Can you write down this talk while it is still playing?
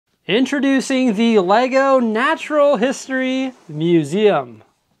Introducing the LEGO Natural History Museum.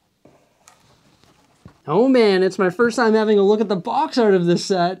 Oh man, it's my first time having a look at the box art of this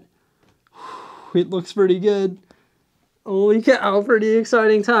set. It looks pretty good. Holy cow, pretty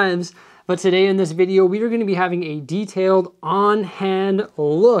exciting times. But today in this video, we are going to be having a detailed on-hand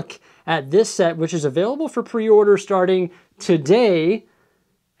look at this set, which is available for pre-order starting today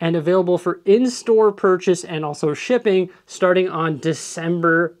and available for in-store purchase and also shipping starting on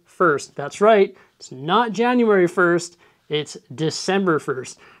December 1st. That's right, it's not January 1st, it's December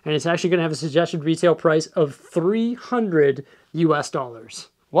 1st. And it's actually gonna have a suggested retail price of $300 US.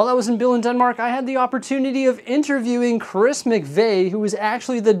 While I was in Billund, Denmark, I had the opportunity of interviewing Chris Mcveigh, who is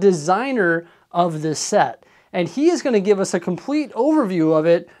actually the designer of this set. And he is gonna give us a complete overview of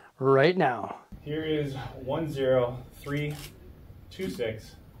it right now. Here is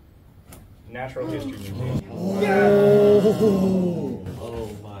 10326 Natural History Museum. Oh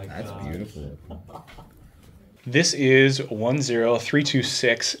my god. That's beautiful. This is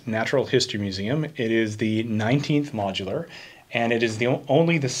 10326 Natural History Museum. It is the 19th modular, and it is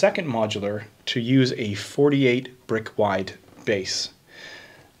only the second modular to use a 48 brick wide base.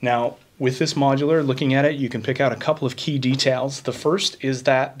 Now, with this modular, looking at it, you can pick out a couple of key details. The first is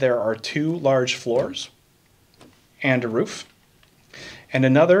that there are two large floors and a roof. And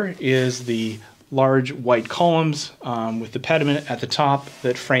another is the large white columns with the pediment at the top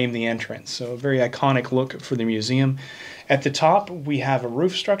that frame the entrance. So a very iconic look for the museum. At the top, we have a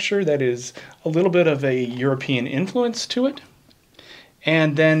roof structure that is a little bit of a European influence to it.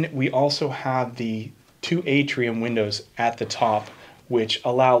 And then we also have the two atrium windows at the top, which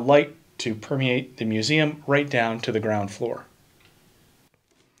allow light to permeate the museum right down to the ground floor.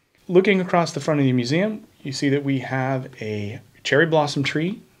 Looking across the front of the museum, you see that we have a cherry blossom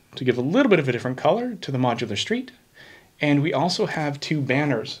tree to give a little bit of a different color to the modular street. And we also have two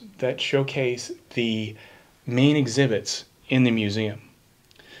banners that showcase the main exhibits in the museum.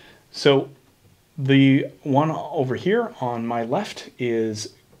 So the one over here on my left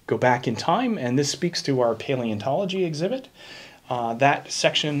is Go Back in Time, and this speaks to our paleontology exhibit. That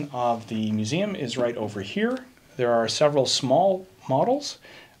section of the museum is right over here. There are several small models,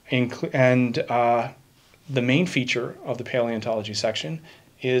 and the main feature of the paleontology section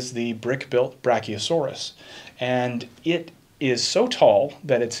is the brick-built Brachiosaurus. And it is so tall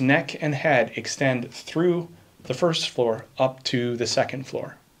that its neck and head extend through the first floor up to the second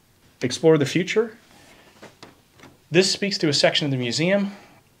floor. Explore the future. This speaks to a section of the museum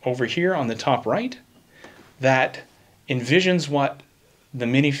over here on the top right that envisions what the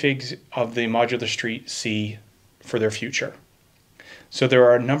minifigs of the modular street see for their future. So there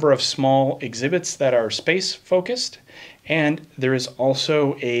are a number of small exhibits that are space focused, and there is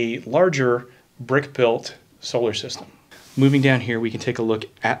also a larger brick-built solar system. Moving down here, we can take a look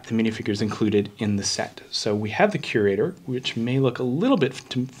at the minifigures included in the set. So we have the curator, which may look a little bit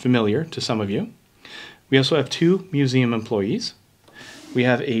familiar to some of you. We also have two museum employees. We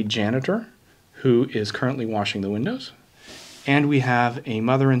have a janitor who is currently washing the windows, and we have a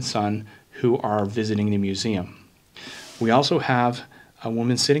mother and son who are visiting the museum. We also have a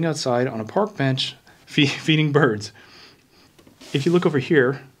woman sitting outside on a park bench feeding birds. If you look over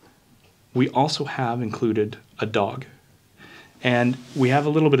here, we also have included a dog. And we have a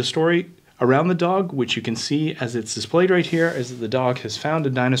little bit of story around the dog, which you can see as it's displayed right here, as the dog has found a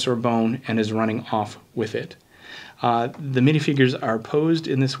dinosaur bone and is running off with it. The minifigures are posed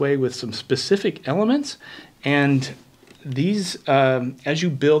in this way with some specific elements, and these, as you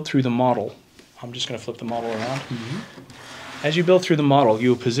build through the model, I'm just going to flip the model around. As you build through the model, you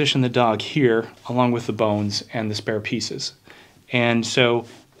will position the dog here along with the bones and the spare pieces. And so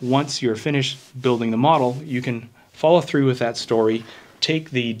once you're finished building the model, you can follow through with that story,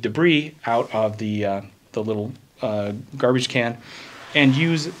 take the debris out of the little garbage can, and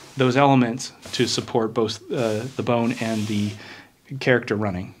use those elements to support both the bone and the character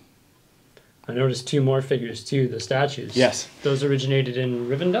running. I noticed two more figures too, the statues. Yes. Those originated in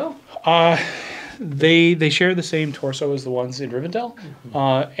Rivendell? They share the same torso as the ones in Rivendell,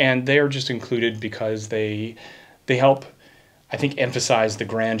 and they are just included because they help, I think, emphasize the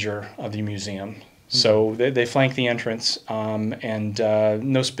grandeur of the museum. So they flank the entrance, and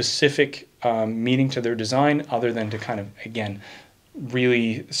no specific meaning to their design other than to kind of, again,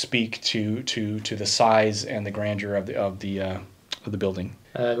 really speak to the size and the grandeur of the building.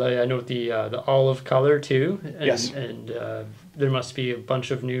 I note the olive color too. And, yes. And there must be a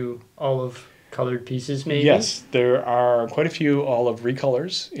bunch of new olive colored pieces maybe? Yes, there are quite a few olive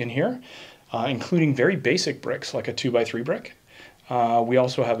recolors in here, including very basic bricks like a 2x3 brick. We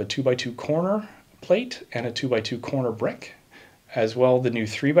also have a 2x2 corner plate and a 2x2 corner brick. As well, the new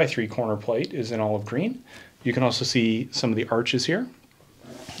 3x3 corner plate is in olive green. You can also see some of the arches here.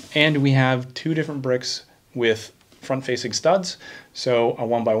 And we have two different bricks with front-facing studs. So a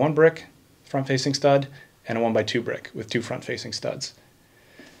 1x1 brick, front-facing stud, and a 1x2 brick with two front-facing studs.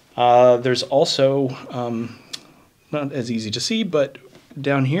 There's also, not as easy to see, but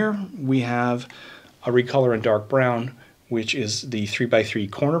down here we have a recolor in dark brown, which is the 3x3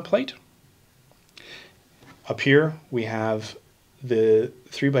 corner plate. Up here we have the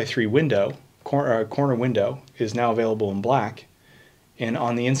 3x3 window, corner window is now available in black. And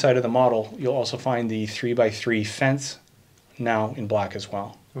on the inside of the model, you'll also find the 3x3 fence now in black as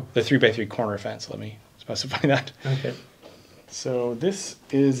well. Oh. The 3x3 corner fence, let me specify that. Okay. So this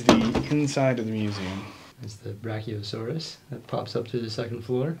is the inside of the museum. It's the Brachiosaurus that pops up to the second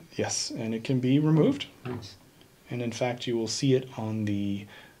floor. Yes, and it can be removed. Nice. And in fact, you will see it on the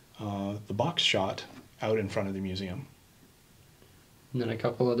box shot out in front of the museum. And then a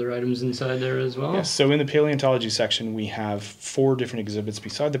couple other items inside there as well. Yes, so in the paleontology section, we have 4 different exhibits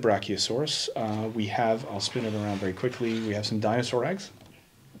beside the Brachiosaurus. We have, I'll spin it around very quickly, we have some dinosaur eggs.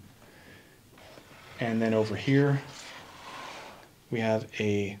 And then over here, we have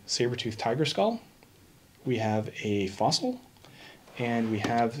a saber-toothed tiger skull. We have a fossil. And we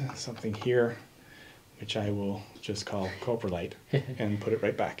have something here, which I will just call coprolite and put it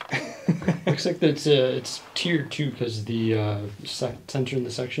right back. Looks like it's tiered too, because the center in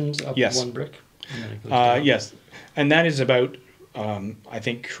the sections up yes. 1 brick. And then it goes down. Yes, and that is about, I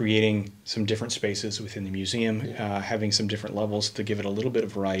think, creating some different spaces within the museum, having some different levels to give it a little bit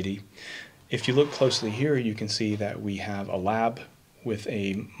of variety. If you look closely here, you can see that we have a lab with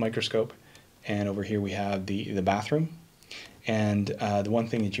a microscope, and over here we have the bathroom. And the one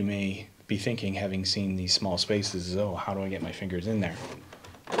thing that you may be thinking, having seen these small spaces, is, oh, how do I get my fingers in there?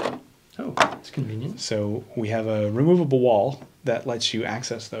 Oh, that's convenient. So we have a removable wall that lets you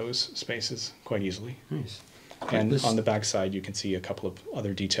access those spaces quite easily. Nice. And on the back side, you can see a couple of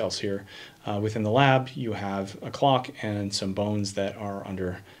other details here. Within the lab, you have a clock and some bones that are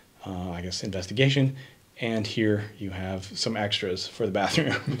under, I guess, investigation. And here you have some extras for the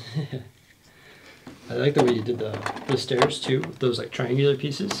bathroom. I like the way you did the stairs too, with those like triangular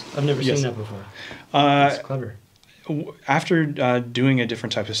pieces. I've never seen that before. That's clever. After doing a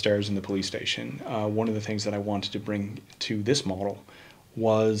different type of stairs in the police station, one of the things that I wanted to bring to this model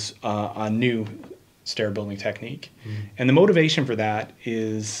was a new stair building technique. And the motivation for that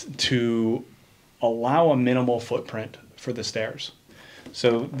is to allow a minimal footprint for the stairs.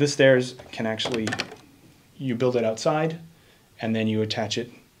 So this stairs can actually, you build it outside and then you attach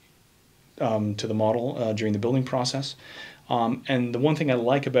it to the model during the building process. And the one thing I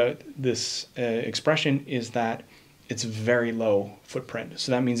like about this expression is that it's very low footprint.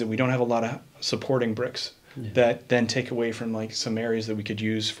 So that means that we don't have a lot of supporting bricks that then take away from like some areas that we could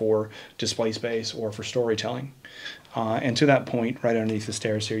use for display space or for storytelling. And to that point, right underneath the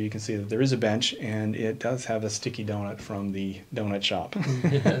stairs here, you can see that there is a bench, and it does have a sticky donut from the donut shop.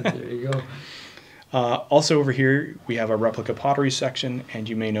 There you go. Also over here, we have a replica pottery section, and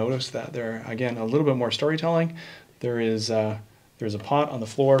you may notice that there, again, a little bit more storytelling. There's a pot on the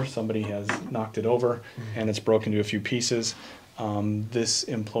floor. Somebody has knocked it over, and it's broken into a few pieces. This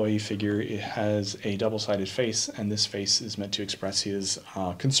employee figure, it has a double-sided face, and this face is meant to express his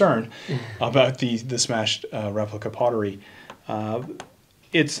concern about the smashed replica pottery.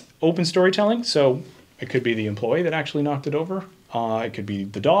 It's open storytelling, so it could be the employee that actually knocked it over. It could be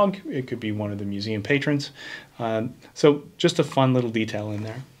the dog. It could be one of the museum patrons. So just a fun little detail in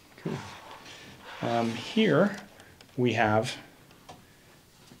there. Cool. Here we have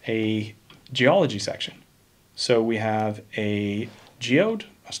a geology section. So we have a geode,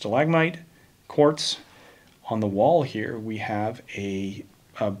 a stalagmite, quartz. On the wall here we have a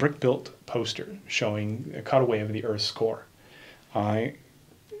brick-built poster showing a cutaway of the Earth's core. Going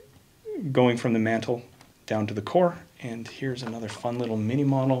from the mantle down to the core. And here's another fun little mini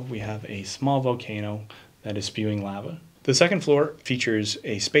model. We have a small volcano that is spewing lava. The second floor features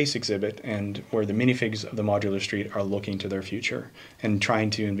a space exhibit, and where the minifigs of the modular street are looking to their future and trying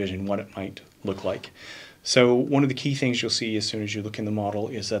to envision what it might look like. So one of the key things you'll see as soon as you look in the model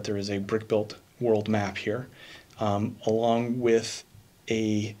is that there is a brick-built world map here, along with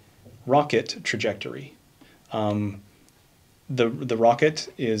a rocket trajectory. The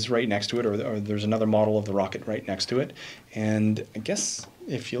rocket is right next to it, or there's another model of the rocket right next to it. And I guess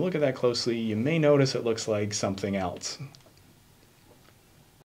if you look at that closely, you may notice it looks like something else.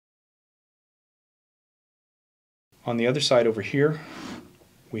 On the other side over here,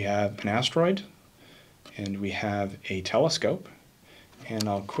 we have an asteroid, and we have a telescope. And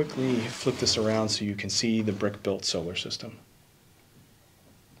I'll quickly flip this around so you can see the brick-built solar system.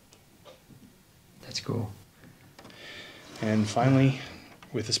 That's cool. And finally,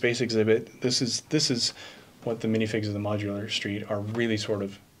 with the space exhibit, this is what the minifigs of the modular street are really sort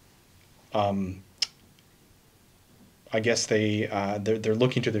of. I guess they're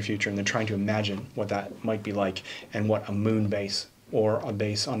looking to their future and they're trying to imagine what that might be like and what a moon base or a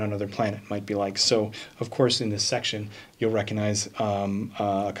base on another planet might be like. So, of course, in this section, you'll recognize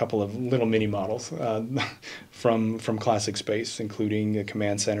a couple of little mini models from classic space, including a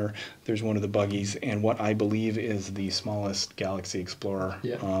command center. There's one of the buggies, and what I believe is the smallest Galaxy Explorer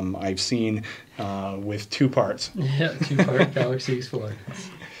I've seen with 2 parts. Yeah, 2-part Galaxy Explorer.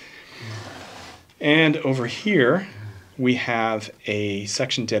 And over here, we have a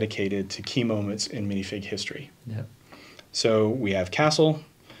section dedicated to key moments in minifig history. Yep. So we have castle,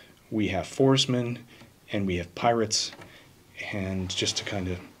 we have forestmen, and we have pirates. And just to kind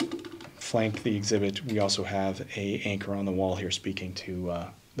of flank the exhibit, we also have a anchor on the wall here speaking to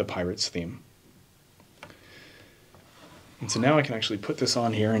the pirates theme. And so now I can actually put this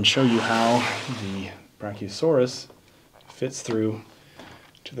on here and show you how the Brachiosaurus fits through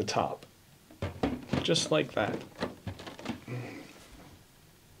to the top. Just like that.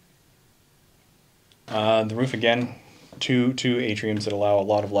 The roof again, two atriums that allow a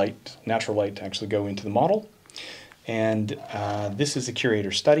lot of light, natural light, to actually go into the model. And this is a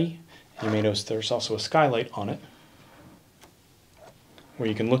curator's study. You may notice there's also a skylight on it, where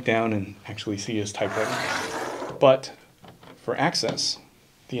you can look down and actually see his typewriter. But for access,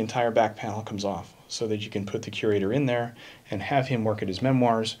 the entire back panel comes off, so that you can put the curator in there and have him work at his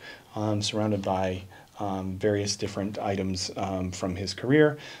memoirs, surrounded by various different items from his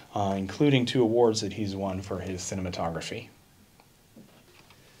career, including 2 awards that he's won for his cinematography.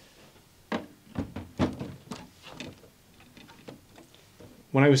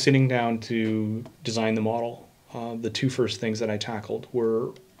 When I was sitting down to design the model, the 2 first things that I tackled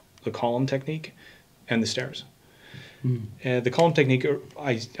were the column technique and the stairs. The column technique,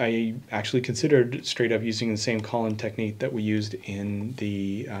 I actually considered straight up using the same column technique that we used in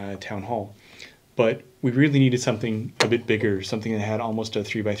the town hall. But we really needed something a bit bigger, something that had almost a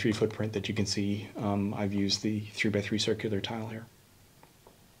 3x3 footprint that you can see. I've used the 3x3 circular tile here.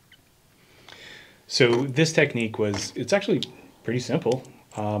 So this technique it's actually pretty simple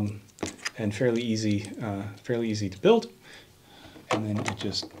and fairly easy to build. And then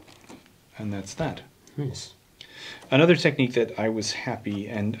and that's that. Nice. Another technique that I was happy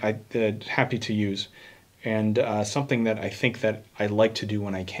to use, and something that I think that I like to do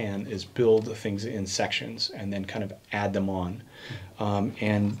when I can, is build things in sections and then kind of add them on.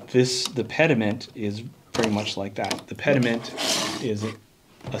 And the pediment is very much like that. The pediment is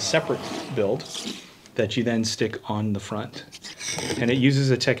a separate build that you then stick on the front. And it uses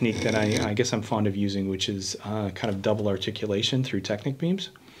a technique that I guess I'm fond of using, which is kind of double articulation through Technic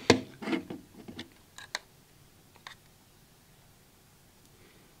beams.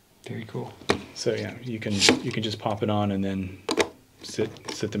 Very cool. So yeah, you can just pop it on and then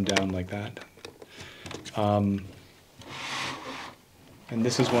sit them down like that. And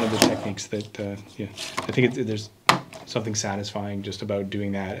this is one of the techniques that I think there's something satisfying just about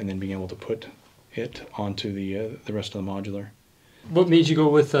doing that and then being able to put it onto the rest of the modular. What made you go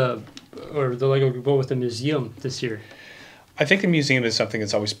with the LEGO go with the museum this year? I think the museum is something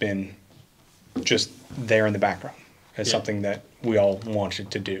that's always been just there in the background. It's something that we all wanted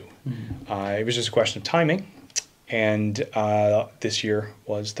to do. It was just a question of timing, and this year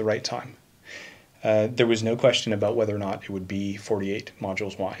was the right time. There was no question about whether or not it would be 48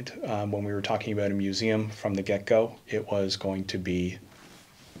 modules wide. When we were talking about a museum from the get-go, it was going to be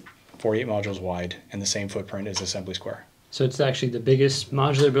 48 modules wide and the same footprint as Assembly Square. So it's actually the biggest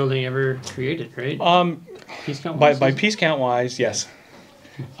modular building ever created, right? Piece count by piece count wise, yes.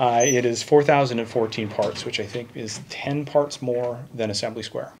 It is 4,014 parts, which I think is 10 parts more than Assembly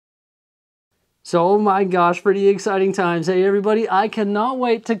Square. So, oh my gosh, pretty exciting times. Hey everybody, I cannot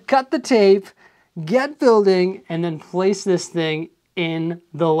wait to cut the tape, get building, and then place this thing in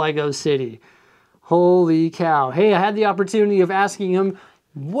the LEGO City. Holy cow. Hey, I had the opportunity of asking him,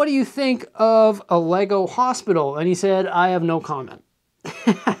 what do you think of a LEGO hospital? And he said, I have no comment.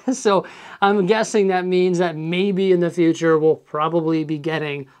 So I'm guessing that means that maybe in the future we'll probably be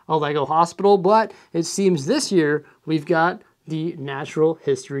getting a LEGO hospital, but it seems this year we've got the Natural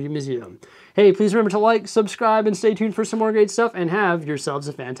History Museum. Hey, please remember to like, subscribe, and stay tuned for some more great stuff, and have yourselves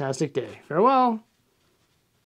a fantastic day. Farewell.